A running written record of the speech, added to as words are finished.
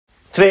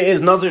Today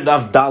is Nazir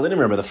Daf Dalin.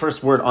 Remember the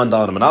first word on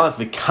Dalin and Aleph,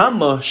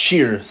 Vikama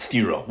Shir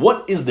Stira.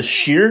 What is the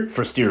Shir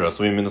for Stira?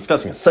 So we've been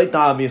discussing a Sotah,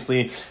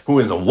 obviously, who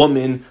is a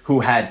woman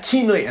who had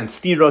Kinoi and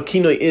Stira.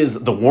 Kinoi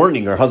is the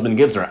warning her husband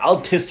gives her, Al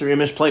Tister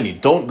Imish Pliny,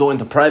 don't go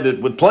into private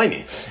with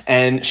Pliny.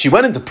 And she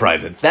went into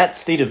private. That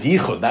state of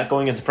Yichud, that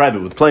going into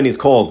private with Pliny is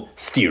called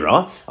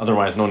Stira,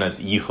 otherwise known as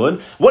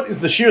Yichud. What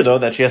is the Shir, though,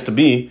 that she has to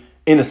be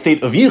in a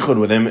state of yichud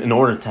with him in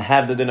order to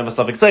have the din of a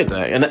suffix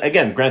Sotah? And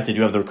again, granted,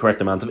 you have the correct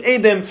amount of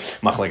edim,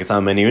 machlekes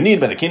how many you need,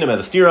 by the kina, by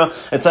the stira,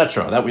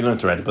 etc. That we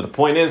learned already. But the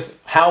point is,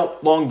 how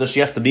long does she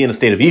have to be in a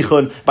state of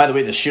yichud? By the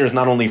way, the shir is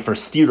not only for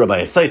stira by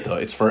a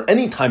Sotah, it's for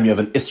any time you have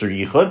an isser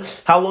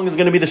yichud. How long is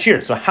going to be the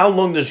shir? So how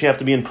long does she have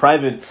to be in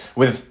private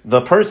with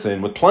the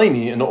person, with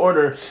Pliny, in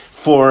order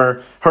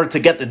for her to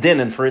get the din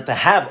and for it to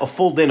have a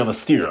full din of a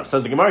stira?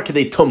 Says the Gemara,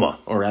 kedei tuma,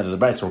 or rather the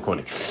Brayos we're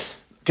quoting.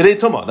 Kedei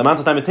tuma, the amount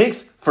of time it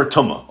takes for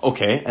tuma.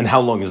 Okay, and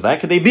how long is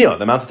that? Kedei bia,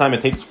 the amount of time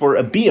it takes for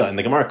a bia. And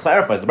the Gemara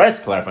clarifies, the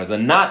Brayos clarifies that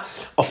not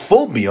a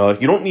full bia,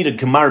 you don't need a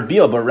gemar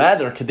bia, but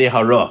rather kedei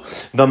hara,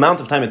 the amount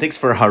of time it takes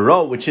for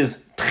hara, which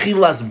is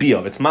tchilas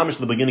bia. It's mamish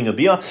the beginning of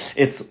bia.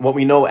 It's what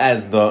we know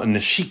as the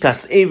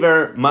neshikas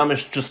aver,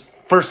 mamish just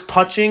first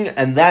touching,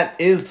 and that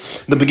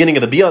is the beginning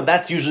of the bia.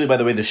 That's usually, by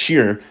the way, the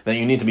shir that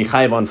you need to be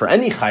chayiv on for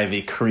any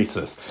chayiv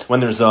krisis. When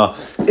there's a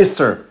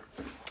isser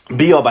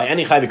bia by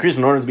any chayv krisis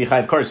in order to be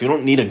chayv kares, you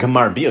don't need a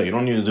gemar bia. You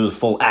don't need to do the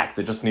full act.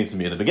 It just needs to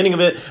be at the beginning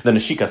of it, the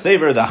neshika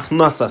sever, the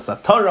achnasa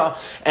satara,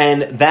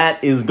 and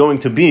that is going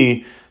to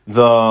be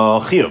the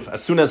chiyuv.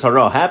 As soon as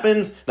hara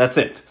happens, that's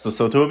it.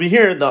 So to over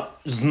here, the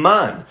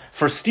zman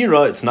for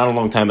stira, it's not a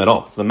long time at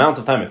all. It's the amount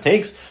of time it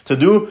takes to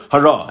do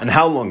hara. And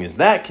how long is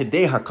that?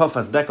 Kedei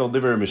hakafas dekel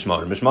diver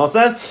mishmal. Mishmal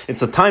says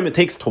it's the time it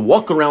takes to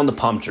walk around the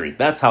palm tree.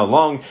 That's how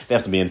long they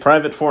have to be in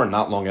private for,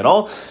 not long at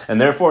all. And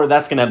therefore,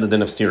 that's going to have the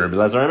din of stira.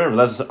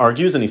 Belazar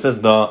argues, and he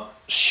says the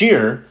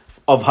shir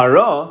of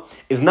hara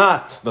is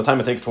not the time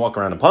it takes to walk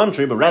around a palm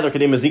tree, but rather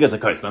kedei mezigas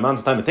hakais, the amount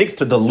of time it takes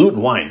to dilute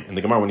wine. In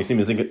the Gemara, when you see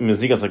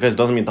mezigas hakais, it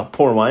doesn't mean to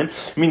pour wine;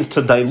 it means to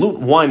dilute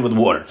wine with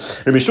water.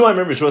 Rabbi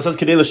Shua says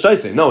kedei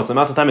l'shtaise. No, it's the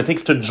amount of time it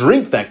takes to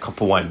drink that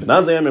cup of wine.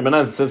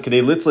 Benazai says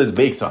kedei litzles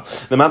beikta,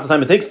 the amount of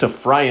time it takes to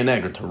fry an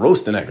egg or to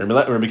roast an egg.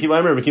 Rabbi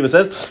Kiva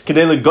says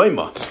kedei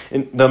legoima,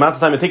 the amount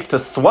of time it takes to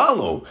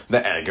swallow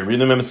the egg. Rabbi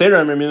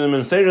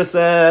Meseira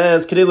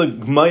says kedei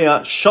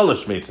legmaya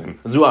shalosh beitzim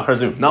zu achar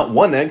zu, not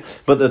one egg,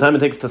 but the time it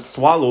takes to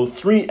swallow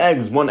 3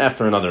 eggs one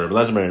after another. It's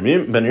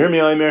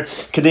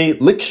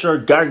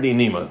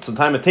the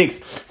time it takes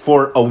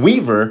for a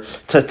weaver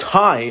to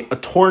tie a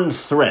torn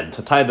thread,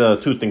 to tie the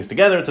two things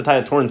together, to tie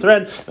a torn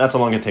thread. That's how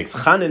long it takes.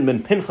 Chanin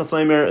ben Pinchas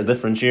a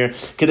different shear.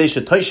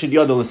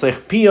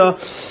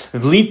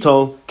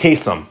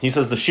 He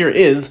says the shear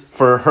is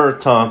for her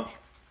to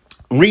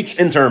reach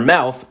into her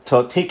mouth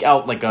to take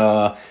out like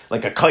a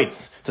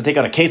kite, to take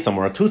out a kesam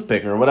or a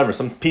toothpick or whatever,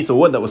 some piece of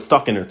wood that was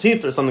stuck in her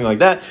teeth or something like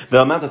that.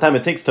 The amount of time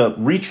it takes to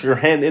reach your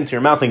hand into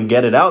your mouth and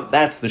get it out,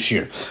 that's the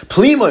shear.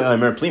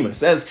 Plima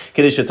says,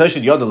 it's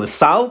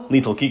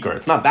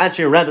not that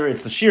shear, rather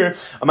it's the sheer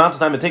amount of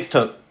time it takes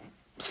to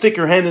stick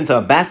your hand into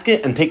a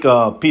basket and take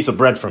a piece of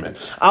bread from it.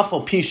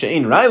 Afal pi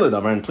she'ein raya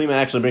l'davar, and Plima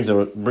actually brings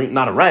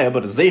not a raya,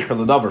 but a zeicher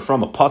l'davar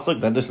from a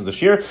pasuk, that this is the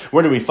shear.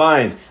 Where do we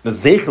find the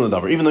zeicher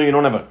l'davar? Even though you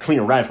don't have a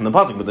clear raya from the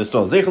pasuk, but there's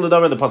still a zeicher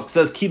l'davar. The pasuk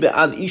says, ki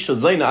be'ad isha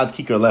zayna ad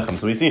kikar lechem.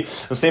 So we see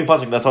the same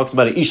pasuk that talks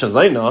about a isha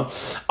zayna,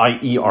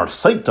 i.e. our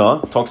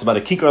Sotah, talks about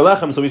a kikar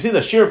lechem. So we see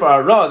the shear for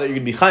our ra, that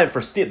you'd be chayav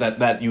for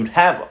that you'd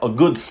have a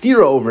good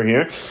stira over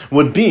here,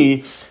 would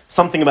be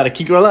something about a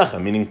kikar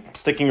lechem, meaning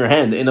sticking your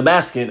hand in a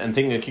basket and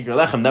taking a kikar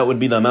lechem. That would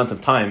be the amount of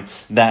time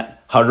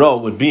that hara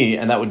would be,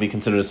 and that would be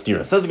considered a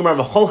stira. Says the Gemara,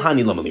 "V'chol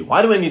hani lamali."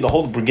 Why do I need the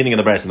whole beginning of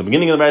the brayso? The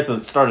beginning of the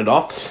brayso started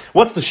off.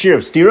 What's the shear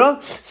of stira?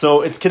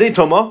 So it's kedei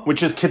toma,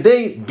 which is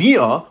kedei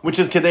bia, which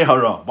is kedei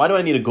hara. Why do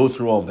I need to go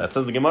through all of that?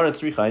 Says the Gemara,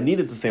 "Tzricha." I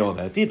needed to say all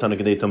that. Titana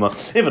kedei toma.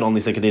 If it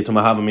only said kedei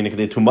toma, hava mina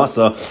kedei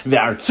tumasa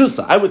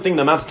ve'artzusa. I would think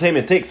the amount of time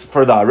it takes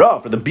for the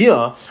hara, for the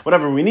bia,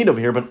 whatever we need over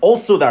here, but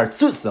also the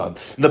artzusa,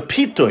 the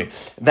pitui,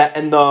 that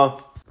and the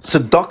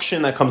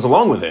seduction that comes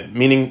along with it.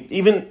 Meaning,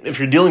 even if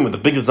you're dealing with the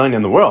biggest zayin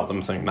in the world,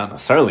 I'm saying not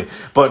necessarily,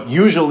 but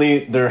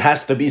usually there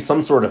has to be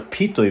some sort of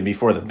pitui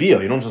before the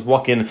bia. You don't just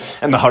walk in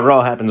and the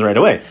hara happens right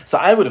away. So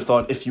I would have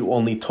thought, if you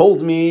only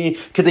told me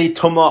kedei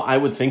toma, I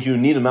would think you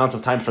need amount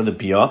of time for the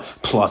bia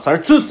plus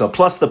artzusa,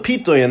 plus the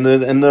pitui and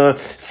the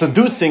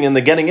seducing and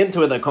the getting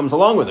into it that comes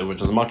along with it,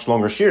 which is a much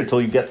longer shear until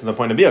you get to the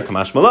point of bia.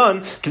 Kamash malan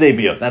kedei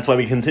bia. That's why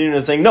we continue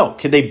to saying no,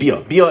 kedei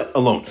bia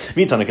alone.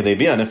 Mitana kedei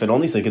bia, and if it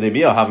only said kedei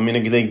bia, have mina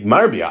kedei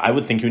mar bia, I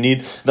would think you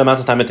need the amount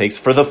of time it takes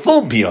for the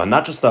full bia,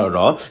 not just the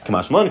hara.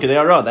 Kamashman kedei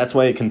hara. That's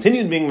why it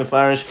continued being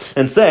mefarish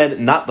and said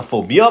not the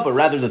full bia, but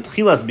rather the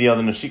tchilas bia,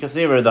 the neshika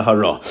sever, the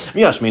hara.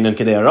 Miyashmin and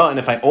kedei hara. And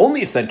if I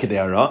only said kedei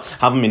hara,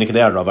 havamina kedei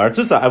hara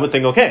artusa, I would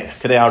think okay,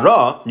 kedei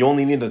hara, you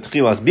only need the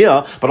tchilas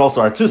bia, but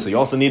also artusa. You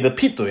also need the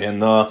pitui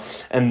and the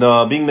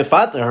being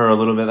mefater her a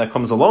little bit that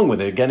comes along with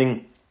it,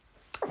 getting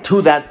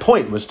to that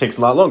point, which takes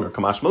a lot longer.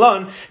 Kamash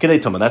Malan,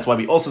 Kedei Tuma. That's why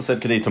we also said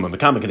Kedei Tuma.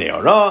 V'kama Kedei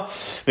Hara,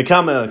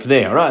 V'kama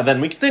Kedei Hara.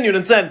 Then we continued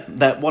and said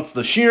that what's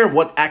the shear?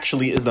 What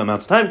actually is the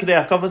amount of time?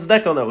 Kedei HaKavas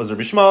Dekel, that was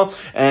Rabbi Shmuel.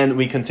 And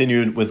we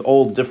continued with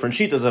all different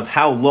shitas of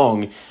how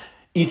long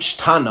each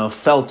Tana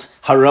felt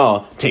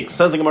hara takes.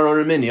 Says the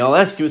Gemara Ramini, I'll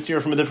ask you a shear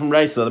from a different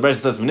brayso. The brayso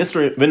says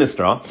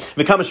vinistra,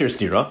 v'kama shear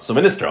stira. So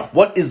vinistra,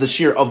 what is the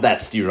shear of that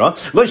stira?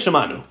 Lo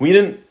shamanu. We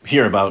didn't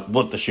hear about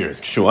what the shear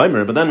is.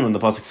 Kshuaimer, but then when the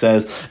pasuk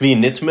says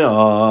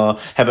v'nitmea,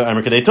 have an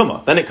amr kedei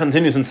tuma. Then it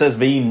continues and says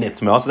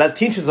v'nitmea. So that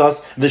teaches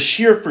us the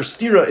shear for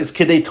stira is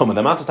kedei tuma,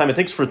 the amount of time it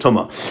takes for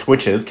tuma,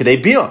 which is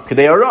kedei bia,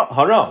 kedei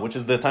hara, which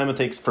is the time it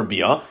takes for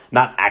bia,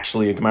 not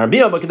actually a gemara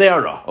bia, but kedei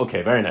hara.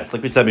 Okay, very nice,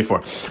 like we said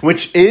before,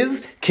 which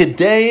is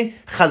kedei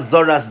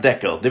chazaras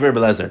dekel. Divrei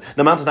Belezer.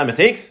 The amount of time it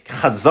takes,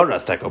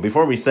 chazaras dekel.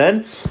 Before we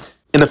said,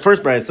 in the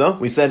first brayso,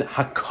 we said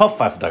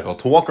hakofas dekel,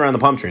 to walk around the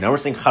palm tree. Now we're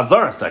saying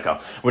chazaras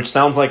dekel, which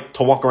sounds like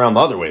to walk around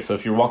the other way. So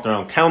if you're walking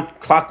around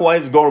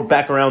clockwise, go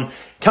back around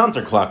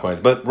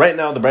counterclockwise. But right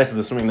now, the brayso is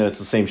assuming that it's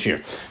the same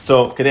shear.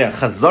 So,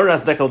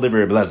 chazaras dekel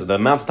divrei Belezer. The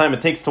amount of time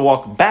it takes to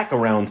walk back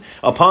around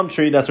a palm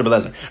tree, that's Rabbi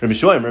Belezer. Rabbi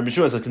Shua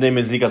says, kedei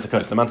mezigas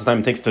hakos. The amount of time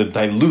it takes to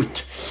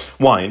dilute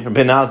wine.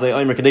 Rabbi Nazai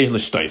oimer kedei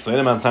l'shtois. The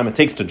amount of time it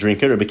takes to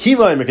drink it. Rabbi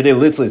Kiva oimer kedei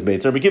litzlis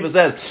beitzer. Rabbi Kiva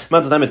says, the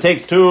amount of time it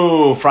takes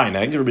to fry an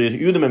egg. Rabbi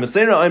Yehuda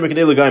memesera oimer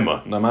kedei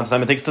l'gaima. The amount of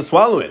time it takes to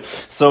swallow it.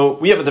 So,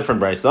 we have a different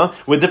brayso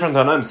with different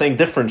tanaim saying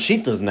different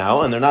shitas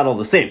now, and they're not all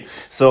the same.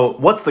 So,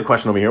 what's the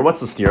question over here? What's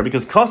the steer?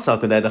 Because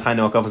kosal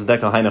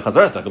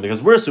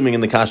because we're assuming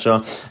in the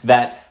kasha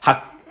that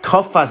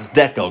hakofas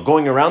dekel,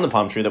 going around the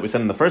palm tree that we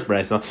said in the first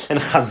brayso, and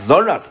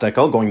chazaras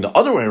dekel, going the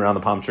other way around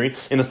the palm tree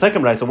in the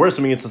second brayso, we're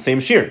assuming it's the same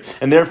shear.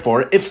 And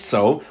therefore, if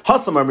so,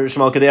 hasamar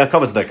b'shmal kedei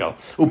hakofas dekel.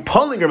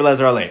 Upalig Rabbi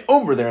Eliezer alei.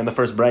 Over there in the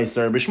first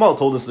brayso, Rabbi Shmuel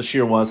told us the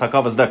shear was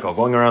hakofas dekel,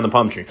 going around the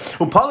palm tree.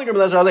 Upalig Rabbi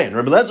Eliezer alei. And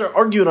Rabbi Eliezer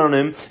argued on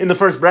him in the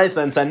first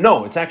brayso and said,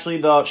 no, it's actually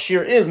the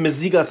shear is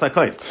mezigas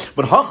hakos.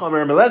 But hacham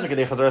Rabbi Eliezer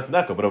kedei chazaras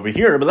dekel. But over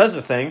here, Rabbi Eliezer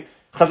is saying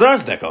chazaras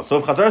dekel. So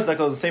if chazaras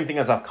dekel is the same thing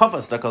as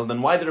hakofas dekel,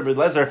 then why did Rabbi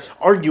Eliezer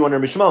argue on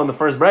Rabbi Shmuel in the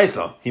first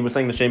brayso? He was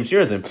saying the same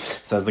shear as him.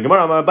 Says the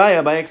Gemara,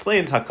 Abaye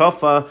explains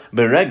hakofa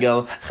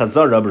beregel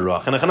chazara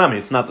beruach. And achanami,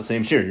 it's not the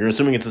same shear. You're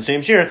assuming it's the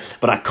same shear,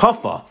 but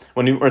hakofa,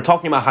 when we're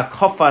talking about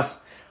hakofas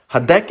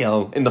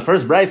hadekel in the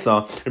first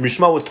brayso, Rabbi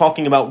Shmuel was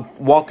talking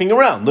about walking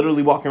around,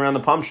 literally walking around the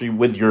palm tree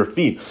with your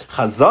feet.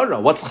 Chazara,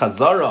 what's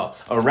chazara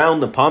around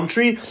the palm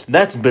tree?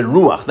 That's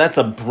beruach, that's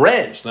a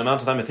branch. The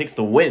amount of time it takes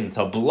the wind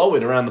to blow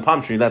it around the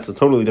palm tree, that's a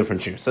totally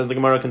different shear. Says the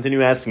Gemara,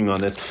 continue asking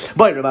on this.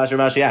 But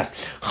Rashi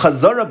asked,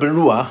 chazara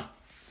beruach.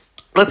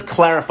 Let's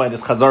clarify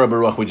this chazara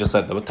beruach we just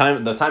said. The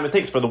time it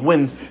takes for the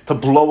wind to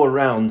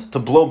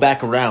blow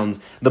back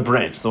around the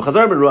branch. So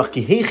chazara beruach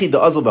ki heichi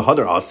da'azal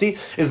v'hadar asi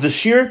is the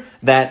shear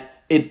that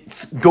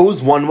it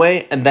goes one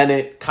way and then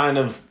it kind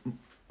of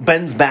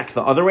bends back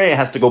the other way. It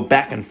has to go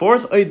back and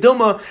forth. Or do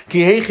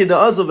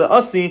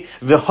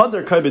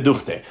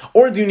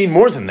you need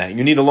more than that?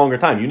 You need a longer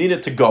time. You need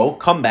it to go,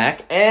 come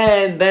back,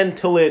 and then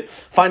till it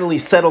finally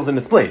settles in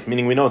its place.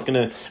 Meaning we know it's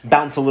going to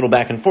bounce a little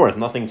back and forth.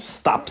 Nothing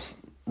stops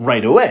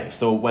right away.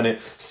 So when it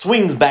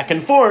swings back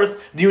and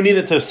forth, do you need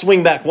it to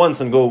swing back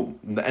once and go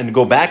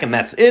back and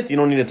that's it? You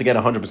don't need it to get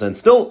 100%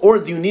 still, or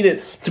do you need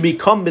it to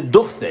become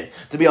beduchte,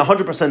 to be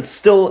 100%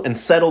 still and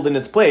settled in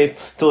its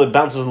place till it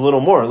bounces a little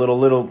more, a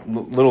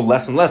little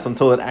less and less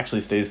until it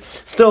actually stays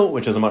still,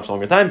 which is a much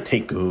longer time.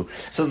 Teku.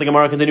 Says the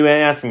Gemara, continue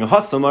asking, in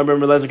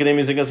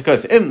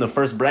the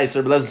first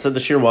brayso, Rebbe said the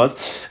shear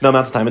was the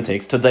amount of time it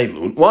takes to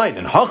dilute wine.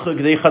 And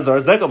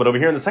but over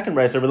here in the second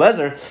brayso,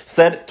 Rebbe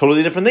said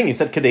totally different thing. He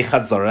said kedei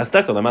chazaras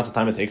dekel, the amount of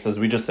time it takes, as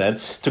we just said,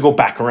 to go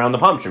back around the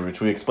palm tree, which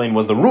we explained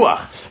was the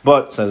ruach.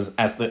 But says,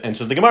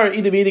 answers the Gemara,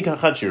 really,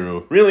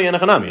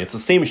 anachanami, it's the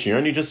same shear,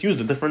 and you just used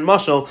a different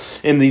mashal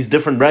in these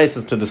different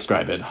braysos to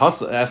describe it.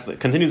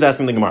 Continues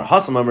asking the Gemara, in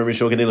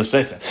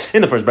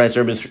the first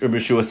brayso, Rabbi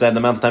Shua said the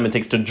amount of time it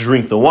takes to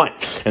drink the wine.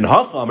 And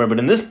but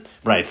in this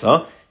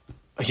brayso,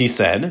 he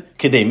said,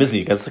 kedei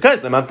mezigas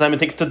hakos, the amount of time it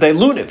takes to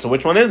dilute it. So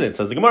which one is it?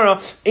 Says the Gemara,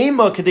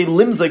 ema kedei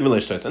limzeg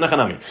v'lishtos,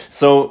 anachanami.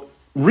 So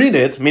read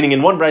it, meaning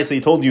in one brayso he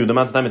told you the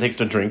amount of time it takes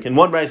to drink, in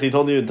one brayso he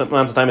told you the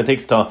amount of time it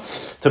takes to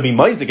be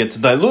meizik it, to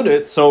dilute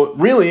it. So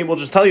really, we'll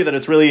just tell you that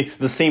it's really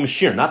the same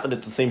shear. Not that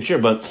it's the same shear,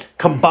 but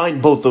combine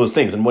both those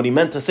things. And what he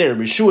meant to say,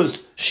 Rabbi Shua's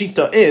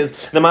shita,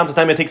 is the amount of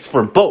time it takes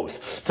for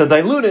both. To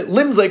dilute it,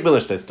 limzek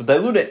bilishtes, to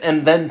dilute it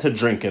and then to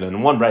drink it. And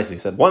in one brayso he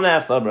said one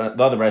half, the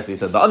other brayso he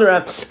said the other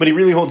half, but he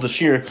really holds the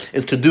shear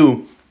is to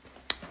do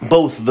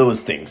both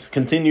those things.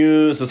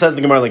 Continues, so says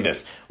the Gemara like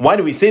this. Why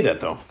do we say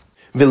that though?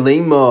 Why don't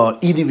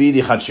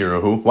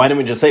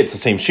we just say it's the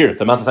same shear?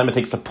 The amount of time it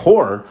takes to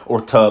pour or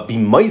to be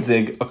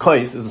meizig a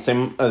kais is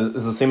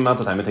the same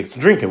amount of time it takes to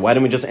drink it. Why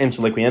don't we just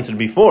answer like we answered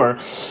before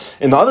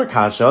in the other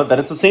kasha that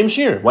it's the same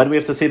shear? Why do we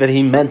have to say that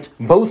he meant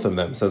both of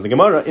them? Says the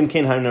Gemara, in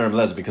Kain Haimner Rebbe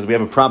Lezer, because we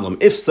have a problem.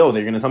 If so,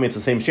 they're going to tell me it's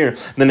the same shear,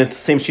 then it's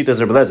the same sheet as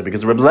Rebbe Lezer,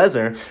 because Rebbe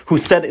Lezer, who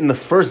said in the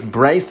first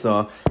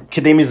brayso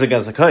kedei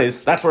mezigas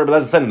hakos, that's what Rebbe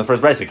Lezer said in the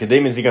first brayso,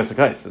 kedei mezigas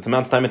hakos. It's the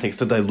amount of time it takes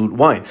to dilute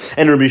wine.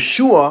 And Rabbi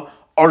Shua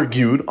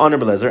argued on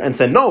Rebbe Lezer and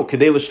said, no,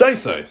 Kedei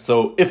L'Shtaisai.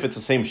 So if it's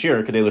the same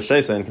shear, Kedei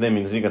L'Shtaisai, and Kedei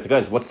means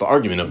guys, what's the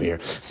argument over here?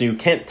 So you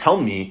can't tell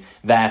me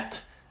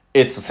that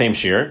it's the same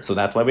shear, so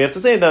that's why we have to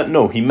say that,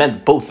 no, he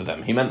meant both of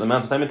them. He meant the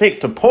amount of time it takes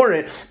to pour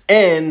it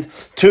and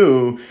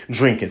to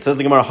drink it. Says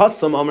the Gemara,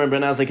 Hatsam Amar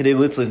ben Azai Kedei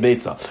Litzlis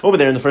Beitza. Over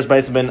there in the first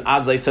Baisa, Ben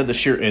Azai said the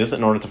shear is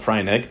in order to fry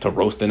an egg, to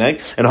roast an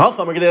egg, and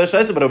Hacham Kedei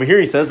L'Shaisa, but over here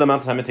he says the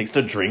amount of time it takes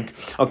to drink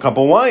a cup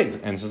of wine.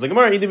 And says the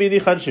Gemara,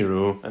 Idividi Chad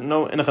Shiru. And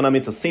no, in Echanami,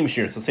 it's the same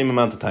shear, it's the same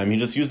amount of time. He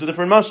just used a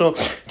different mashal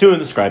to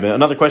describe it.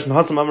 Another question,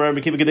 Hatsam Amar Rabbi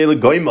Kiva Kedei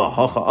L'Goyma,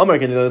 Hacha Amar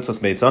Kedei Litzlis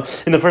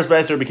Beitza. In the first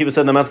Baisa, Rabbi Kiva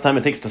said the amount of time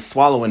it takes to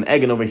swallow an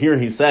egg, and over here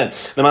he said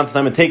the amount of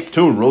time it takes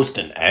to roast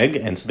an egg,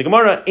 and so the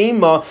Gemara,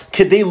 Ema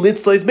kedei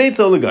litzleis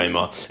beitza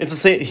legaima. It's the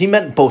same. He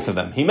meant both of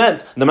them. He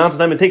meant the amount of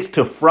time it takes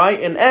to fry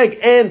an egg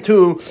and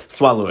to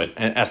swallow it.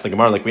 And ask the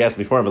Gemara, like we asked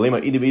before, why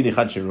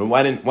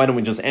don't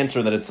we just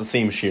answer that it's the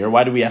same shear?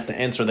 Why do we have to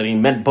answer that he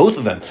meant both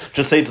of them?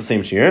 Just say it's the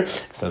same shear.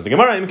 Says the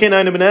Gemara,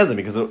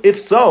 because if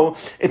so,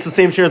 it's the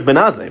same shear as Ben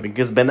Azai,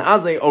 because Ben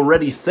Azai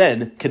already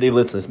said kedei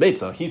litzleis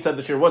beitza. He said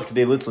the shear was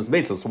kedei litzleis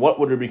beitza. So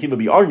what would Rabbi Kiva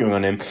be arguing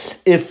on him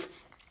if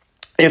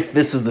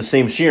this is the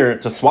same shear,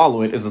 to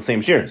swallow it is the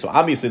same shear? So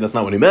obviously that's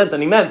not what he meant,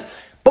 and he meant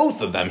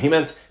both of them. He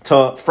meant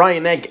to fry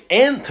an egg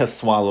and to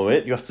swallow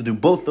it. You have to do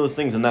both those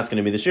things, and that's going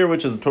to be the shear,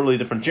 which is a totally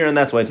different shear, and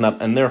that's why it's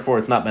not, and therefore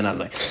it's not Ben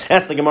Azai.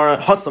 Ask the Gemara,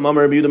 Hatsam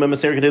Amar Rabbi Yehuda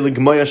Memeser Kedei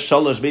L'Gmaya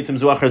Shalosh Beitzim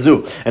Zu Achar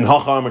Zu, and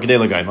Hacha Amar Kedei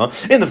L'Gaima.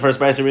 In the first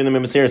Brayso, Rabbi Yehuda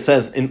Memeser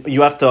says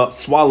you have to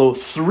swallow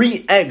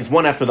 3 eggs,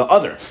 one after the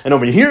other. And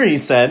over here he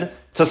said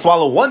to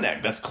swallow 1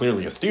 egg. That's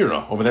clearly a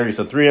stira. Over there he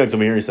said 3 eggs,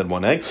 over here he said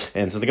 1 egg.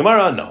 And so the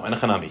Gemara, no, and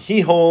Hanami,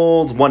 he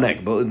holds 1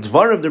 egg. But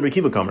Dvar of the Rabbi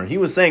Kiva Kamer, he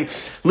was saying,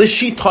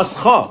 Lishi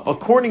Tascha,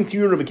 according to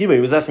your Rabbi Kiva, he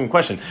was asking a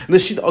question.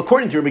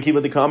 According to your Rabbi Kiva,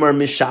 the Kamer,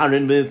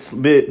 Misharin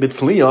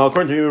Bitzliya,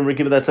 according to your Rabbi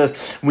Kiva, that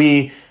says,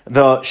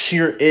 the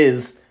shear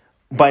is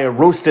by a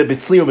roasted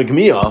bitzliyo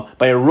v'gmiya,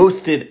 by a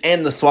roasted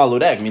and the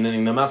swallowed egg,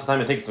 meaning the amount of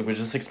time it takes, like we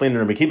just explained in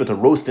Rabbi Kiva, to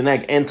roast an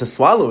egg and to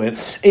swallow it,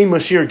 ein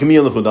mashir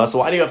gmiya lechuda. So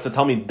why do you have to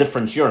tell me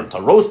different shirim?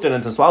 To roast it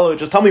and to swallow it,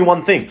 just tell me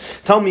one thing.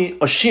 Tell me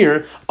a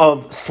shear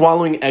of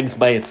swallowing eggs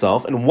by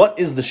itself, and what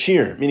is the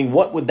shear? Meaning,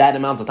 what would that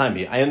amount of time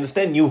be? I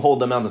understand you hold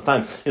the amount of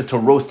time is to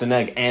roast an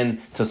egg and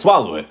to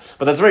swallow it,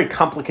 but that's a very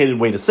complicated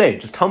way to say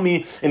it. Just tell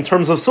me in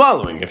terms of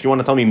swallowing. If you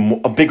want to tell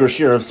me a bigger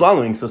shear of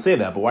swallowing, so say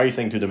that. But why are you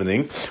saying 2 different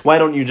things? Why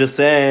don't you just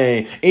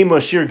say say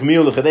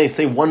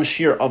 1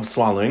 shear of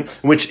swallowing,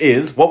 which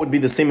is what would be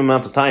the same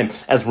amount of time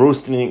as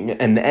roasting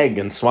an egg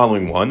and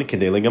swallowing 1, which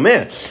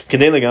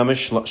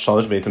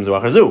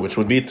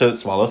would be to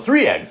swallow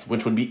 3 eggs,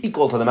 which would be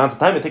equal to the amount of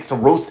time it takes to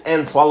roast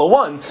and swallow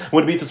 1,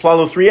 would be to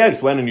swallow 3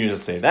 eggs. Why don't you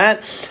just say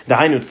that?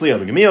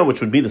 Which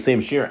would be the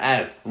same shear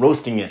as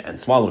roasting it and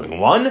swallowing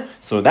 1.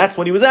 So that's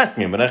what he was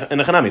asking him. But in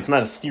Echanami, it's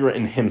not a stira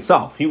in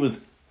himself. He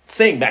was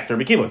saying back to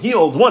Rabbi Kiva, he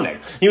holds 1 egg.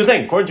 He was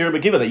saying, according to Rabbi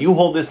Kiva, that you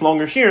hold this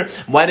longer shear,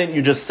 why didn't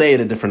you just say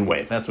it a different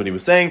way? That's what he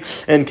was saying,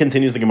 and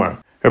continues the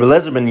Gemara. Rabbi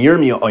Lezer ben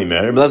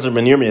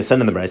Yirmiyah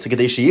said in the Brayso,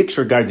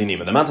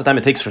 the amount of time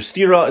it takes for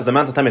stira is the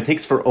amount of time it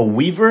takes for a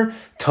weaver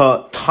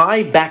to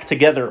tie back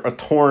together a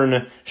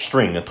torn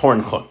string, a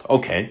torn chut.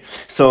 Okay,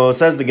 so it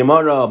says the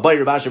Gemara,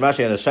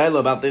 Rashi had a shaila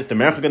about this, the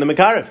merchak and the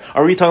mekarev.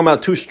 Are we talking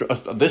about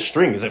this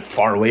string, is it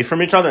far away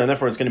from each other, and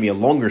therefore it's going to be a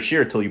longer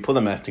shear till you put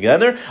them back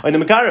together, or the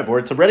mekarev, or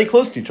it's already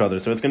close to each other,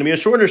 so it's going to be a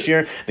shorter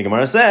shear? The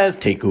Gemara says,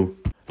 Teku.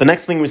 The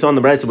next thing we saw in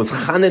the Brayso was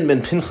Chanan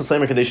ben Pinchas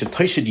Leimer Kadesh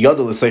Toishid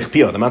Yadol L'Seich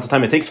Pia. The amount of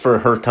time it takes for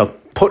her to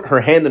put her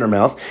hand in her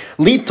mouth.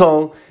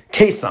 Litol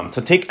Kesam, to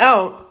take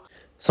out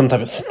some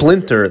type of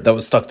splinter that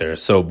was stuck there.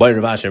 So, by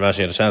Rashi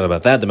had a shadow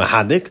about that. The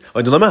mahadik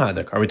or the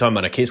mahadik. Are we talking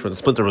about a case where the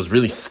splinter was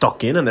really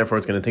stuck in, and therefore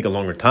it's going to take a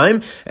longer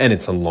time, and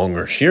it's a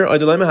longer shear? Or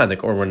the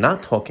mahadik, or we're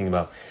not talking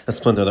about a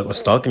splinter that was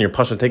stuck, and you're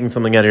pasha taking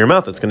something out of your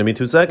mouth. It's going to be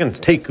 2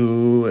 seconds.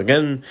 Teku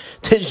again.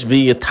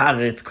 Tishbi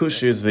yataretz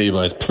kushis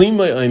ve'ibais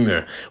plima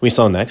aimer. We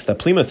saw next that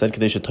plima said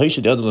kadesh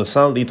toishid yad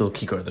l'sal little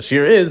kikar. The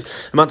shear is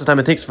the amount of time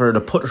it takes for her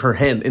to put her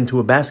hand into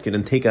a basket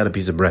and take out a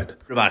piece of bread.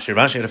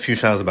 Rashi had a few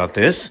shadows about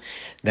this.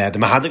 That the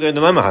mahadik or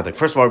the mahadik.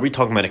 First of all, are we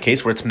talking about a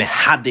case where it's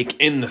mehadik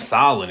in the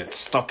sal and it's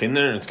stuck in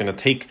there and it's going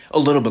to take a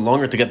little bit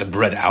longer to get the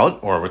bread out?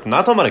 Or we're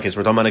not talking about a case,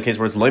 we're talking about a case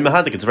where it's loy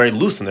mahadik, it's very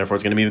loose and therefore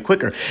it's going to be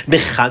quicker.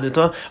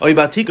 Bechadita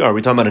oibatika. Are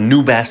we talking about a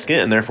new basket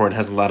and therefore it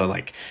has a lot of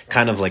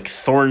kind of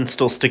thorns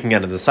still sticking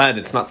out of the side?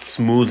 It's not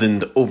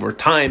smoothened over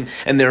time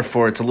and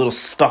therefore it's a little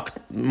stuck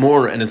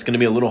more and it's going to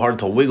be a little hard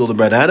to wiggle the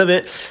bread out of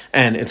it,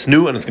 and it's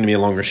new and it's going to be a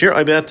longer shear.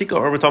 Oibatika.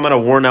 Or we're talking about a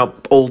worn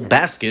out old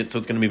basket, so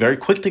it's going to be very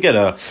quick to get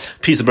a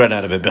piece of bread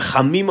out of it.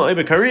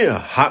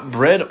 Hot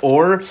bread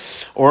or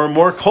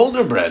more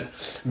colder bread.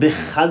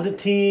 Are we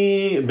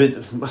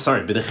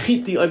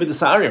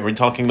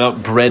talking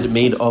about bread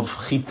made of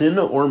chitin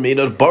or made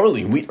of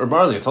barley, wheat or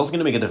barley? It's also going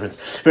to make a difference.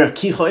 Are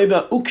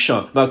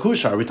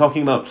we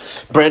talking about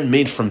bread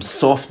made from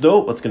soft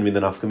dough? What's going to be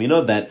the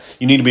nafkamina? That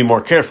you need to be more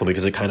careful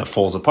because it kind of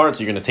falls apart,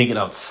 so you're going to take it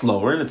out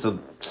slower, and it's a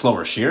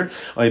slower shear,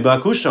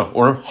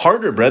 or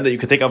harder bread that you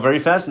could take out very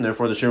fast, and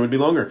therefore the shear would be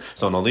longer.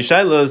 So on all these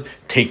shaylas,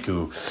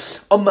 teku.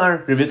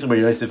 Omar Rivitz Bar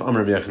Yosef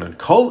Amar B'Yechanan.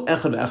 Kol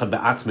echad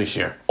be'atzmei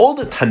shear. All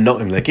the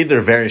Tanoim, like there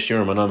are various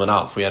shirim on Amar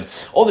Alf. We had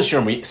all the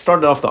shirim. We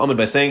started off the Amar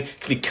by saying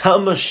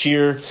Kvikama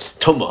shear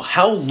toma.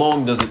 How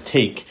long does it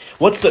take?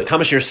 What's the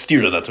kama shear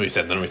stira? That's what we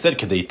said. Then we said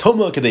kadei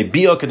toma, kadei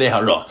bia, kadei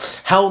hara.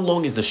 How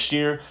long is the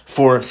shear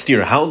for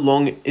stira? How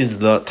long is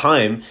the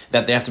time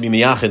that they have to be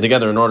miyached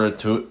together in order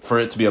for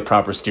it to be a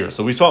proper stira?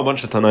 So we saw a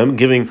bunch of Tanoim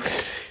giving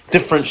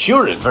different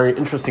shiurim, very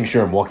interesting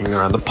shiurim, walking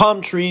around the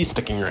palm tree,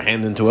 sticking your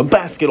hand into a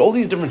basket, all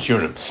these different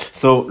shiurim.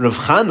 So Rav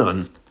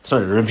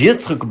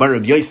Yitzchak bar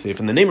Rav Yosef,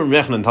 in the name of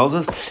Rav Yechanan, tells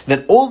us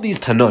that all these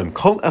Tanoim,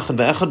 kol echad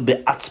ve'echad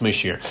be'atzmei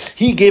shir,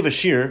 he gave a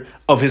shir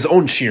of his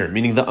own shir,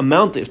 meaning the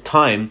amount of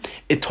time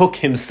it took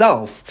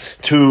himself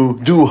to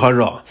do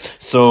hara.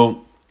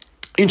 So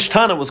each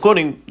Tana was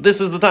quoting, this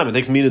is the time it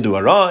takes me to do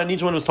hara, and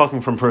each one was talking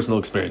from personal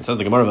experience. Says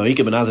the Gemara, one of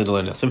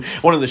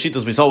the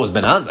shittas we saw was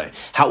Ben Azai.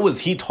 How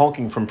was he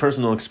talking from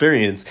personal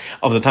experience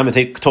of the time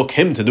it took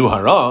him to do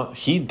hara?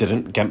 He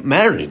didn't get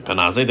married. Ben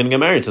Azai didn't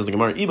get married. Says the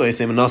Gemara,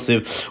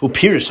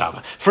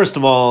 first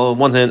of all,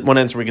 one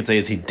answer we could say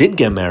is he did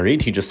get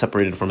married, he just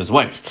separated from his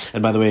wife.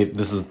 And by the way,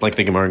 this is like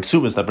the Gemara in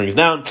Ksubas that brings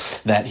down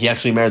that he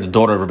actually married the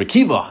daughter of Rebbe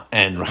Kiva,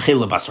 and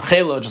Rachela bas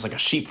Rachela, just like a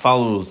sheep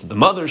follows the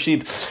mother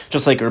sheep,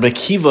 just like Rebbe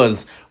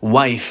Kiva's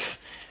wife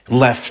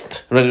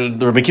left.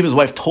 Rebbe Kiva's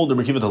wife told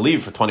Rebbe Kiva to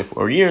leave for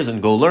 24 years and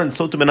go learn.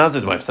 Sotah ben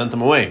Azai's wife sent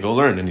him away, go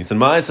learn. And he said,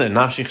 either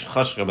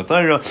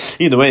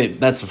way,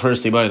 that's the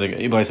first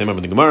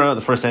Ibai the Gemara.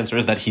 The first answer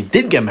is that he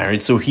did get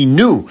married, so he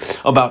knew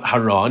about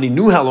hara, and he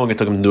knew how long it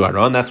took him to do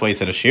hara, and that's why he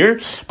said a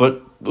shir.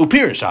 But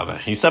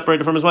he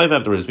separated from his wife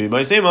afterwards.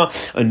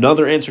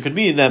 Another answer could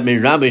be that he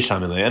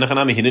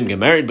didn't get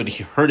married, but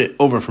he heard it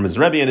over from his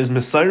Rebbe, and his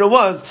Messiah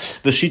was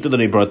the shita that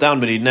he brought down,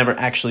 but it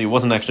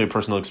wasn't actually a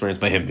personal experience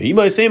by him.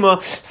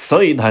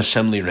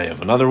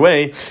 Another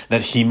way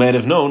that he might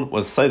have known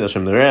was Sayyid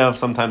Hashem Lirev.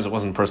 Sometimes it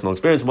wasn't personal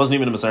experience, it wasn't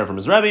even a Messiah from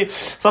his Rebbe.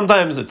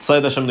 Sometimes it's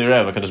Sayyid Hashem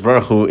Lirev. HaKadosh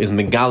Baruch Hu is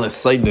Megalis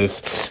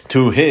Sayyidus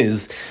to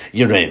his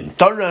Yereim.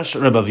 Darash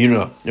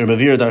Rebavira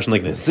darshan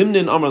like this.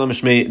 Zimnin Amar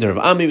Lamishmei, the Rav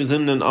Ami was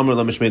Zimnin Amar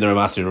Lamishmei.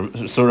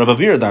 So Rav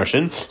Avir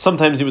Darshan,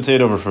 sometimes he would say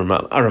it over from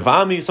Rav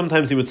Ami,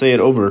 sometimes he would say it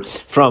over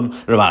from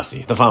Rav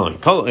Asi. The following: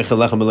 anyone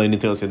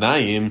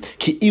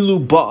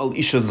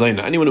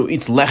who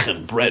eats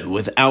lechem, bread,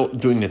 without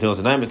doing netilas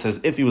yadayim, it says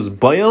if he was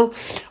boil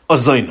a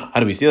zayna. How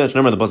do we see that?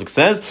 Remember the pasuk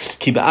says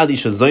ki be'ad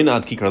isha zayna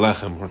ad kikar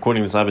lechem. We're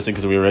quoting this obviously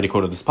because we already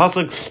quoted this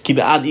pasuk. Ki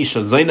be'ad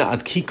isha zayna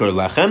ad kikar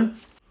lechem.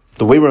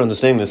 The way we're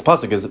understanding this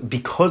pasuk is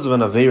because of an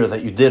aveira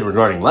that you did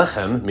regarding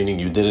lechem, meaning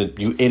you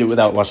ate it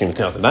without washing the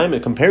netilas yadayim.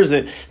 It compares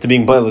it to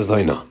being boil a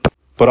zayna.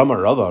 But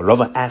Amar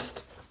Rava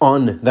asked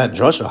on that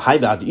drasha,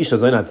 ad isha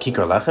zayna ad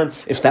kikar lechem.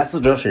 If that's the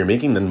drasha you're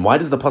making, then why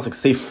does the pasuk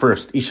say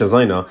first isha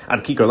zayna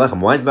ad kikar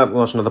lechem? Why is that the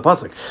lashon of the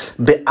pasuk?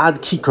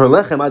 Be'ad kikar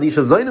lechem ad isha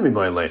zayna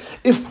mi'boilei.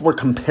 If we're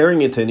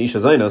comparing it to an isha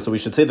zayna, so we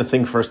should say the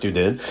thing first you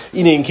did,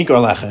 eating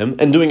kikar lechem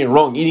and doing it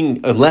wrong, eating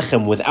a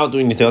lechem without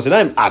doing netilas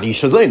yadayim ad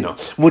isha zayna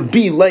would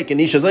be like an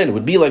isha zayna,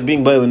 would be like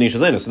being boil an isha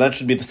zayna. So that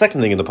should be the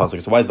second thing in the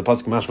pasuk. So why is the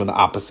pasuk mashma the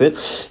opposite?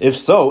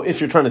 If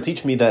you're trying to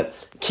teach me that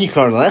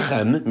kikar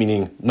lechem,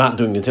 meaning not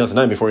doing netilas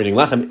yadayim before eating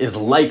lechem, is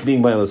like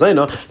being boil a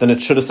zayna, then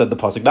it should have said the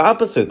pasuk the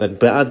opposite, that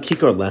be'ad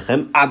kikar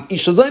lechem ad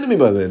isha zayna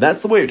mi'boilei.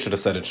 That's the way it should have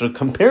said. It should have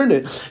compared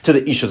it to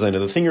the isha zayna.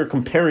 The thing you're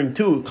comparing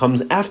to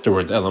comes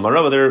afterwards. Elam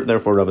Rava,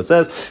 therefore Rava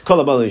says,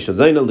 kol abal isha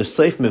zayna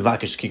l'seif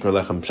mevakish kikar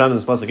lechem. Pshat in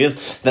this pasuk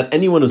is that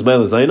anyone who's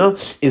be'al zayna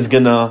is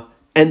gonna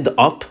end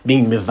up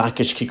being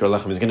mevakish kikar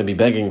lechem. He's going to be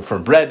begging for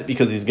bread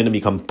because he's going to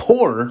become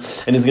poor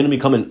and he's going to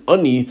become an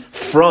ani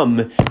from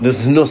the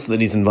znus that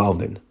he's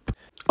involved in.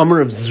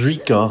 Amar of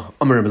Zrika,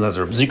 Amar of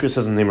Lezer. Zrika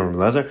says in the name of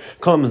Lezer,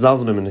 Kol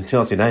mizalzel in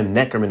netilas yadayim,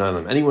 nekar min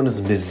ha'olam. Anyone who's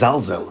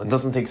mizalzel and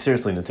doesn't take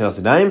seriously netilas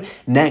yadayim,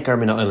 nekar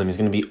min ha'olam. He's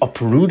going to be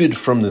uprooted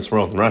from this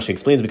world. And Rashi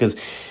explains because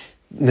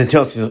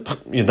netilas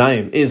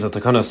yadayim is a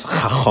takanas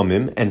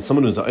chachamim, and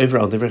someone who's over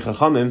al divrei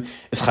chachamim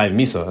is chayiv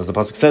misa, as the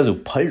pasuk says, "U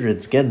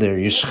pirates get there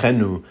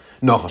yishchenu."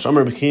 Nachash.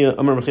 Amar B'chia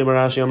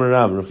Barashi, Amar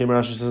Rav. B'chia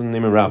Barashi says in the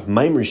name of Rav.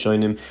 Maim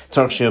Rishonim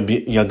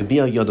tzarich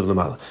sheyagbia yadav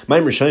lamala.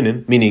 Maim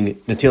Rishonim, meaning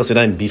netilas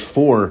yadayim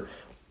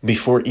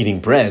before eating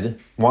bread,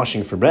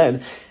 washing for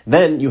bread,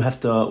 then you have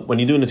to, when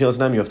you do netilas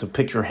yadayim, you have to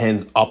pick your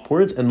hands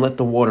upwards and let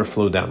the water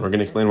flow down. We're going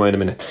to explain why in a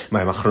minute.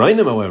 Ma'am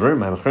achrayim, however,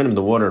 ma'am achrayim,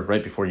 the water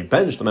right before you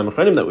bench, the ma'am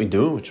achrayim that we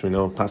do, which we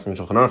know, passing in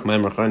Shulchan Aruch,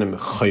 ma'am achrayim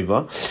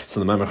chayva. So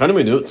the ma'am achrayim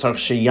we do, tzarich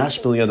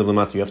sheyashbil yadav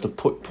lamata. You have to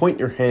point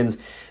your hands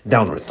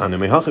downwards.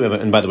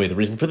 And by the way, the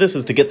reason for this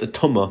is to get the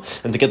tumma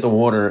and to get the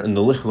water and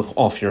the lichlich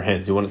off your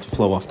hands. You want it to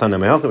flow off. We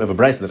have a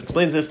brayso that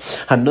explains this.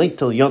 Someone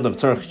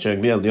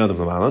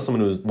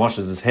who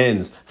washes his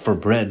hands for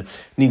bread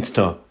needs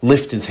to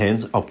lift his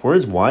hands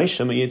upwards. Why?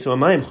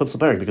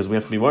 Because we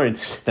have to be worried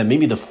that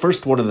maybe the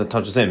first water that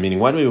touches him, meaning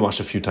why do we wash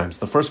a few times?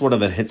 The first water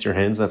that hits your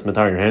hands, that's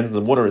matar your hands, the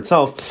water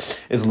itself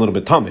is a little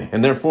bit tummy.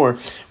 And therefore,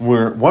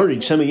 we're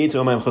worried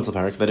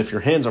that if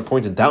your hands are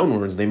pointed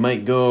downwards, they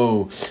might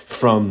go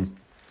from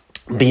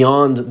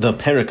beyond the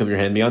perik of your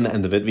hand, beyond the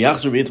end of it, and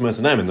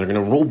they're going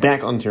to roll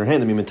back onto your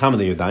hand,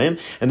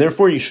 and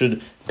therefore you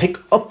should pick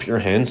up your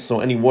hands so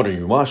any water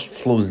you wash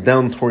flows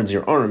down towards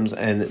your arms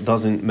and it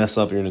doesn't mess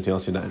up your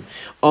netilas yadayim.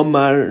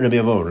 Amar Rabbi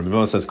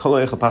Avo says,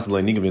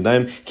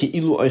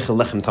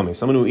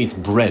 someone who eats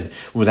bread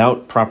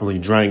without properly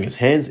drying his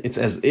hands, it's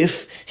as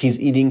if he's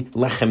eating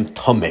lechem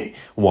tameh.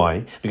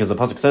 Why? Because the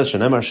pasuk says,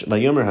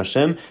 Vayomer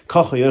Hashem,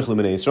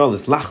 Yisrael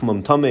is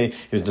lachmam tameh.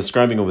 He was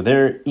describing over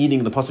there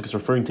eating. The pasuk is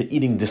referring to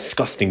eating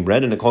disgusting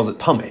bread, and it calls it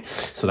tameh.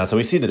 So that's how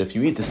we see that if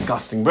you eat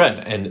disgusting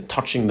bread and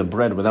touching the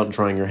bread without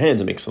drying your hands,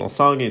 it makes it all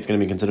soggy. It's going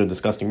to be considered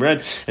disgusting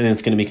bread, and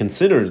it's going to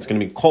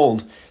be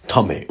called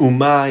tameh.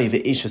 Umay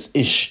ve'ishes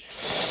ish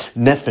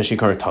nefesh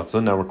yikar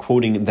tatzah. Now we're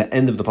quoting the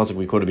end of the pasuk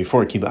we quoted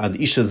before. Kiba ad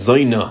isha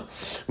zayna.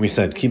 We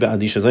said kiba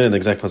ad isha zayna. The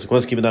exact pasuk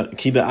was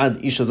kiba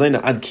ad isha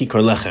zayna ad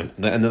kikar lechem.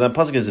 The end of that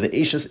pasuk is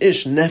ve'ishes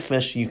ish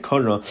nefesh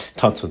yikar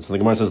tatzah. So the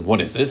Gemara says, what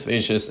is this?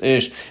 Ve'ishes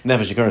ish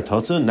nefesh yikar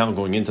tatzah. Now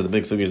going into the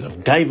big sugyas of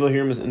gaiva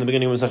here in the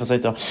beginning of Masechah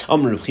Sotah.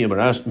 Amr Rav Chia bar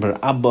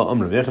Abba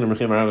Amr Rav Yechon. Rav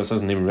Chia bar Abba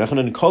says in the name of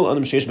Yechonon, kol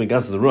adam sheish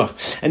begas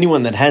zeruach.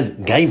 Anyone that has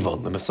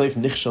gaiva, the Masayif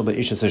nichshal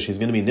be'ishes ish, he's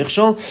going to be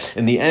nichshal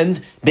in the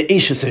end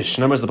be'ishes ish.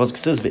 Remember, the pasuk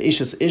says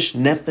ve'ishes ish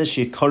nefesh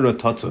yikara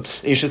tatzah.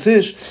 Ishes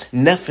ish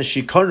nefesh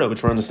yikara,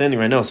 which we're understanding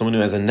right now. Someone who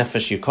has a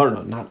nefesh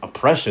yikara, not a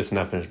precious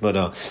nefesh, but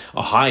a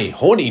high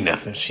holy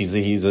nefesh. He's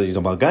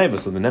a balgaiva.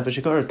 So the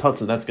nefesh yikara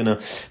tatzah, that's going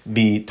to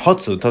be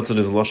tatzah. Tatzah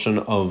is a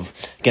lashon of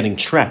getting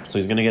trapped. So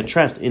he's going to get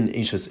trapped in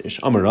ishes ish.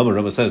 Amar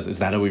Rabba says, is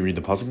that how we read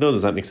the pasuk though?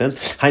 Does that make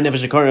sense? High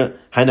nefesh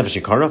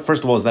yikara.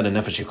 First of all, is that a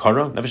nefesh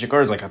yikara? Nefesh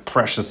yikara is like a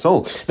precious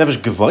soul. Nefesh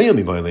gevaya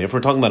mibayle. If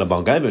we're talking about a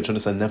balgaiva, it should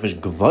have said nefesh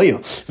gevaya.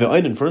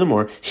 And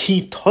furthermore,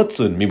 he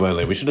tatzud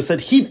mibayle. We should have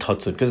said he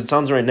tatzud, because it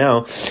sounds right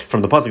now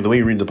from the pasuk, the way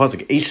you read the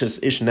pasuk, Eishes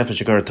ish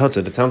nefesh yikara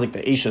tatzud, it sounds like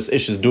the Eishes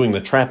ish is doing the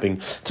trapping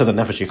to the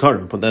nefesh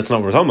yikara, but that's not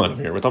what we're talking about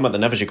over here. We're talking about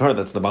the nefesh yikara,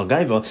 that's the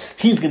balgaiva.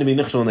 He's going to be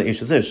nichshal in the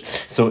Eishes ish.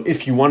 So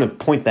if you want to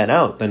point that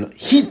out, then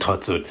he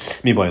tatzud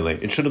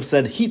mibayle. It should have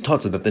said he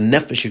tatzud, that the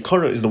nefesh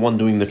yikara is the one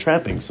doing the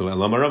trapping. So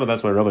Elama Rava,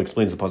 that's why Rava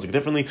explains the pasuk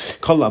differently.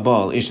 Kol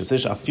labal Eishes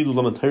ish afilu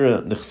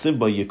lamatayra nechsiv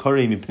ba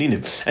yikara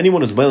mipninim.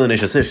 Anyone who's bail in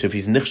Eishes ish, if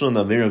he's nichshal in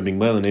the avera of being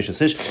bail in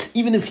Eishes ish,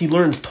 even if he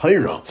learns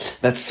Torah,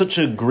 that's such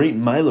a great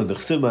mila, the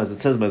chsiva, as it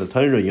says by the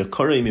Torah,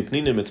 yakarei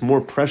mipninim, it's more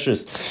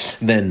precious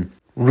than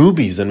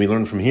rubies, and we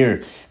learn from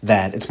here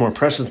that it's more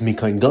precious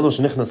mikain gadosh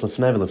nichnas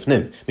lefnei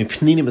v'lefnim.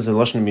 Mipninim is a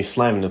lashon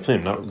miflai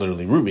v'lefnim, not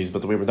literally rubies,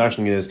 but the way we're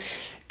dashing it is,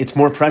 it's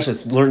more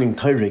precious learning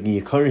Torah.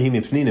 Yakarei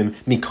mipninim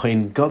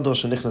mikain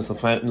gadosh nichnas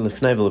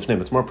lefnei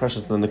v'lefnim. It's more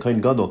precious than the kain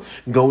gadol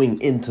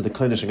going into the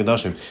kodesh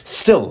gadashim.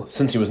 Still,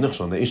 since he was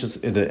nichshon,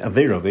 the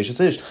avera of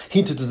Eishes ish,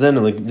 he to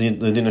zen like the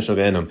dinah shel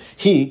gehenim.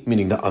 He,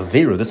 meaning the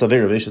avera, this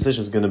avera of Eishes ish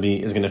is going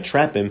to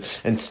trap him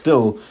and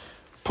still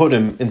put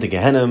him into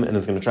Gehenna, and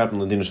it's going to trap him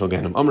in the Dina Shel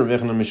Gehenna. Amr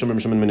Rav Yechon Mishum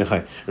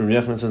Menechai. Rav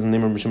Yechon says in the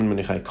name of Mishum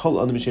Menechai, Kol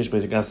Adam Yishesh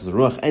Beis Gas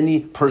Ruach. Any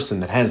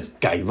person that has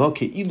gaiva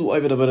keilu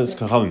Aved Avodas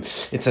Kachavim.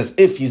 It's as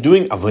if he's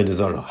doing avodah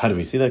zarah. How do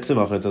we see that? It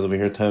says over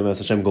here, Tevas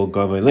Hashem Gol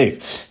Gavei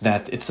Lev,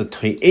 that it's a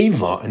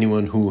te'eva,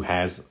 anyone who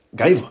has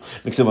gaiva.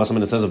 It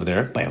says over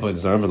there, by avodah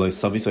zarah v'lo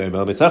savi so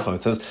yabel beisecha.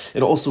 It says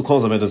it also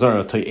calls avodah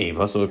zarah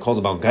te'eva, so it calls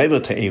about gaiva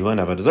te'eva,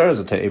 and avodah zarah is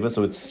a te'eva.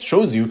 So it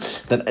shows you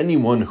that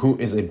anyone who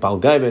is a bal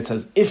gaiva, it's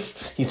as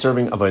if he's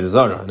serving avodah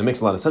zarah, and it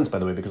makes a lot of sense, by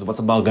the way, because what's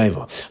a bal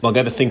gaiva? Bal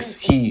gaiva thinks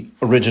he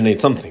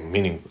originates something,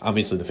 meaning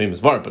obviously the famous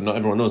var, but not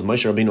everyone knows.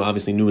 Moshe Rabbeinu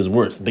obviously knew his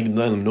worth. Big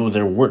Gedolim know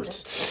their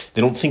worths.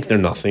 They don't think they're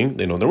nothing;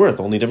 they know their worth.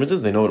 The only difference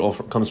is they know it all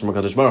comes from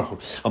HaKadosh Baruch Hu.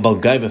 A bal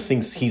gaiva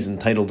thinks he's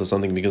entitled to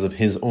something because of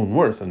his own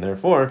worth, and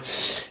therefore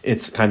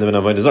it's kind of an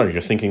avodah zarah.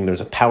 You're thinking there's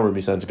a power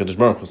besides HaKadosh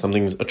Baruch Hu.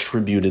 Something's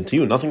attributed to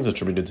you. Nothing's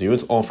attributed to you.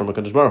 It's all from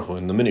HaKadosh Baruch Hu.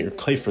 And the minute you're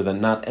kaifer that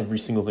not every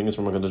single thing is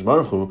from HaKadosh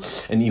Baruch Hu,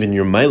 and even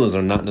your milas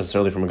are not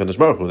necessarily from HaKadosh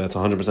Baruch Hu, that's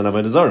 100%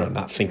 avodah zarah.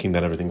 Not thinking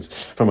that everything's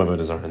from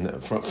avodah zarah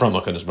and from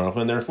HaKadosh Baruch Hu.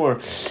 And therefore,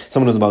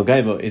 someone who's about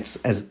gaiva, it's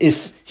as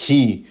if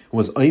he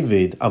was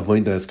Oived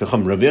avodas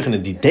kacham. Rabbi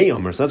Yechanan didei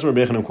Omer. So that's what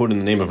Rabbi Yechanan quoted in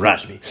the name of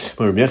Rashbi.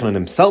 But Rabbi Yechanan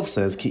himself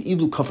says ki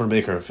ilu kafar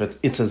beikar.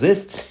 It's as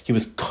if he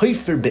was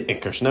kaifer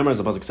beikar. Shneimar, as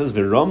the pasuk says,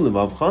 v'ram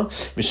levavcha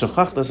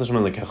v'shachachtas Hashem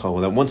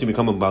elekecha. That once you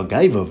become a bal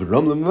gaiva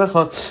v'ram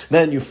levavcha,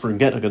 then you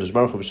forget HaKadosh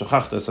Baruch Hu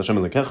v'shachachtas Hashem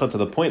elekecha, to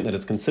the point that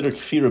it's considered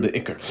kfira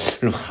beikar.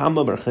 Rav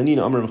Chama bar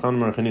Chanina, Amar Rav Chama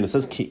bar Chanina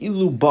says ki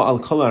ilu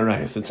ba'al kol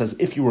arayos. It says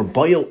if you were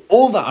ba'al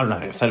all the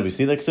arayos. How do we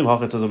see that? It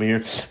says over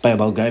here by a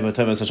bal gaiva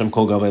tevas Hashem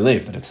kol gavei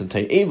lev, that it's a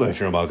te'eva if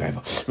you're a bal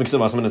gaiva. It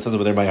says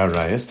over there by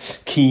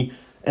arayos ki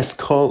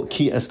eskol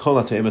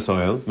te'eva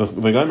soil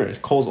v'gomer.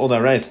 It calls all the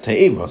arayos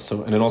te'eva.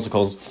 So, and it also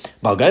calls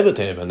bal gaiva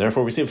te'eva, and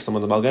therefore we see if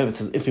someone's a bal gaiva, it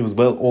says if he was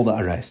well all the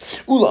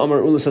arayos. Ula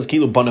Amar, Ula says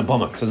kilu bana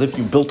bama. It says if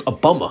you built a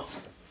bama.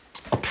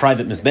 a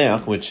private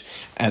mizbeach, which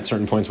at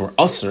certain points were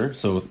usser,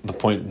 so the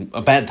point,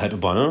 a bad type of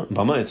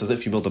bama. It's as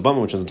if you built a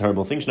bama, which is a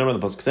terrible thing. The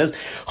pasuk says,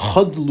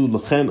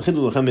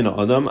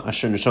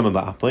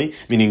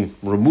 meaning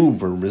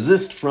remove or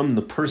resist from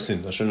the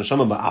person, which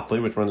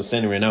we're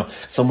understanding right now,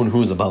 someone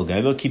who is a bal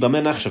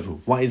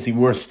gaiva. Why is he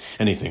worth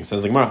anything?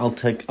 Says the Gemara, I'll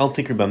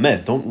take your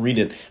bamed. Don't read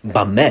it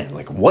bamed.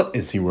 Like, what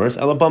is he worth?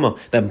 Ela bama.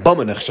 That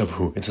bama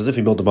nechshavhu. It's as if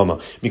he built a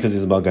bama because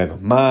he's a bal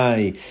gaiva.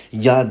 My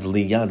yad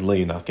li yad lo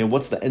yinake.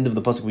 What's the end of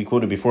the pasuk we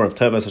quoted before of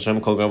Tevas Hashem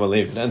kol gava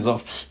leiv? It ends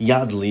off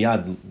yad li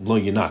yad lo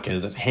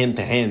yinake. That hand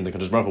to hand, the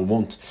Kadosh Baruch Hu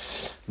won't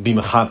be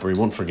mechaper, he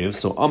won't forgive.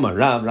 So Amar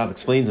Rav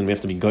explains, and we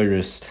have to be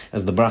goyrus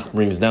as the brach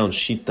brings down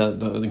Shita,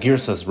 the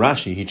Girsas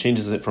Rashi, he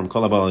changes it from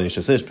Kol Abal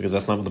Yeshasish, because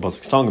that's not what the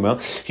pasuk is talking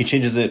about. He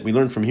changes it, we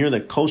learn from here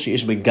that Kol Shi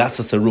Ish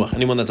Begasas Ruach,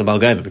 anyone that's a Bal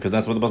Gaiva, because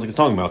that's what the pasuk is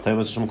talking about.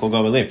 Tevas Hashem kol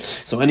gava leiv.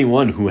 So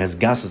anyone who has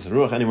Gasas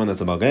Ruach, anyone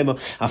that's a Bal Gaiva,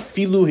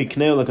 Afilu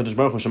Hikneo LaKadosh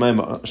Baruch Hu Shemayim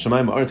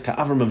Va'aretz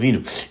Ka'avram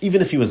Avinu.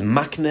 Even if he was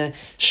Makne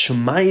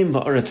Shemayim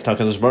Va'aretz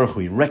Ta'Kadosh Baruch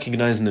Hu, he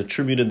recognized and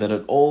attributed that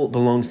it all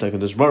belongs to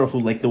HaKadosh Baruch Hu,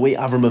 like the way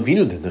Avram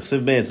Avinu did. It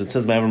says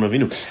by Avram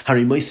Avinu,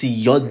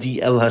 Harimaisi Yodi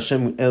El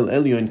Hashem El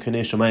Elyon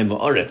Kanei Shemayim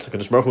Va'aretz.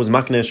 HaKadosh Baruch Hu was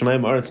Makneh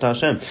Shemayim Va'aretz to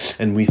Hashem,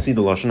 and we see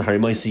the lashon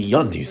Harimaisi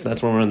Yodi. So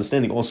that's what we're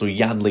understanding. Also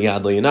Yad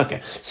LeYad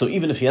LeYinake. So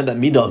even if he had that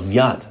midah of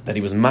Yad, that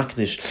he was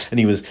Maknish and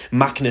he was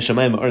Makneh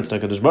Shemayim Va'aretz to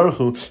HaKadosh Baruch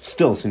Hu,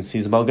 still, since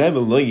he's a Bal Gaiva,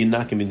 Lo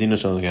Yinake Medina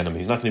Shal Gehenim,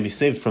 he's not going to be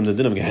saved from the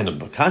din of Gehenim.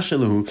 But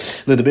Kashelahu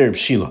Ledaber Reb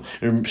Shila,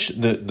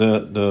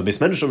 the Beis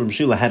Medrash of Reb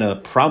Shila had a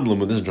problem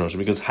with this drasha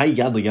because Hay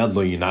Yad LeYad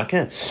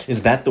LeYinake.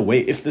 Is that the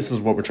way? If this is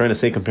what we're trying to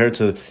say compared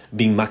to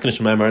being Makneh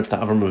Shemayim Va'aretz to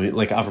Avram,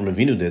 like Avram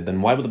Avinu did,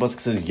 then why would the pasuk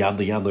says Yad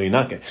LeYad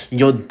LeYinake?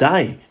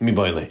 Yodai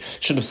miboile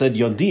should have said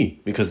Yodi,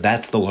 because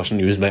that's the lashon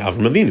used by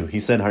Avram Avinu. He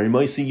said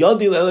Harimaisi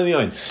Yodi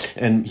LeElyon,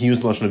 and he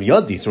used the lashon of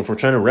Yodi. So if we're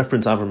trying to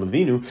reference Avram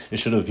Avinu, it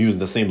should have used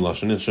the same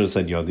lashon. It should have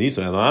said Yodi.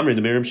 So Amri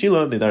the Reb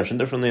Shila, they darshan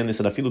differently, and they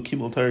said Afilu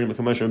Kibul Torah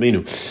Mekamash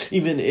Rabbeinu.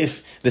 Even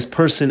if this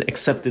person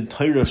accepted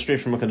Torah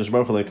straight from HaKadosh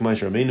Baruch Hu like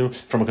Kamash Rabbeinu,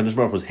 from HaKadosh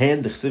Baruch Hu's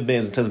hand, the Chesiv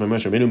Be'ez, it says by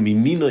Moshe Rabbeinu,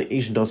 Mimina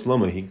Ish Das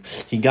Lama.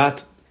 He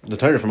got the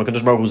Torah from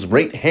HaKadosh Baruch Hu's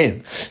right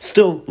hand.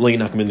 Still, Lo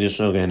Yinake Min Din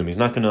Shel Gehenim. He's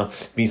not going to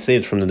be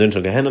saved from the Din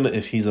Shel Gehenim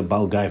if he's a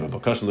Bal Gaiva.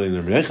 But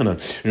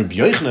Rabbi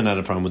Yochanan had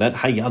a problem with that.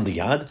 Hayad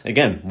Liyad.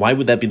 Again, why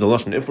would that be the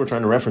lashon? If we're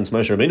trying to reference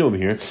Moshe Rabbeinu over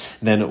here,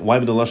 then why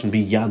would the lashon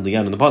be Yad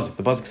Liyad in the pasuk?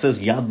 The pasuk says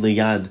Yad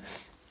Liyad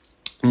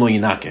Lo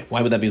Yinake.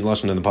 Why would that be the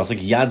lashon in the pasuk?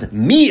 Yad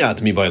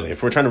miyad mi baile.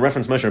 If we're trying to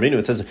reference Moshe Rabbeinu,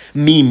 it says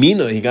mi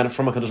mina. He got it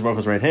from HaKadosh Baruch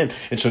Hu's right hand.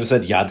 It should have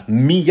said Yad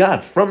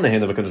miyad, from the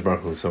hand of HaKadosh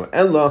Baruch Hu. So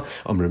Ella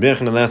Rabbi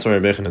Yochanan, that's what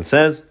Rabbi Yochanan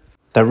says.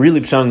 That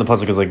really pshat in the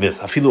pasuk is like this: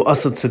 Afilu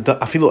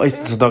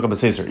tzedakah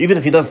b'seiser. Even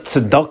if he does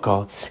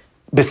tzedakah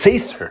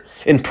Beseser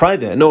in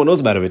private, no one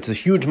knows about it. It's a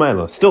huge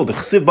mila. Still, the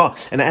chesiv ba,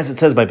 and as it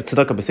says by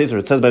tzedakah beseser,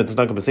 it says by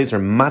tzedakah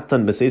beseser,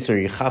 matan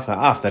beseser yichaf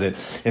ha'af, that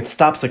it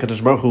stops like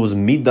HaKadosh Baruch Hu's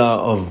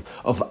midah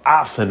of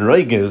af and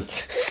roiges.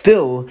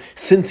 Still,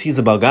 since he's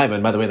a Bal Gaiva,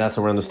 and by the way, that's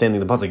how we're understanding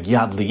the pasuk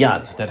yad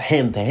liyad, that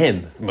hand to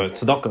hand. But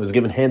tzedakah is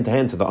given hand to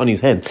hand to the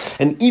ani's hand,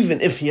 and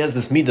even if he has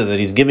this midah that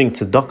he's giving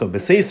tzedakah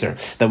beseser,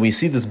 that we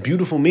see this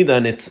beautiful midah,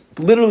 and it's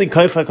literally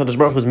kaifai HaKadosh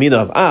Baruch Hu's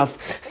midah of af.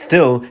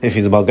 Still, if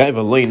he's a Bal Gaiva,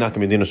 lo yinake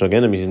medina shel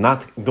gehenim, he's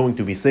not going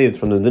to be saved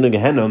from the din of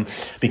Gehenna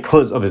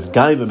because of his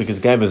gaiva,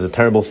 because gaiva is a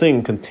terrible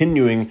thing.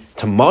 Continuing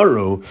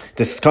tomorrow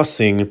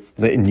discussing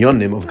the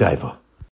inyanim of gaiva.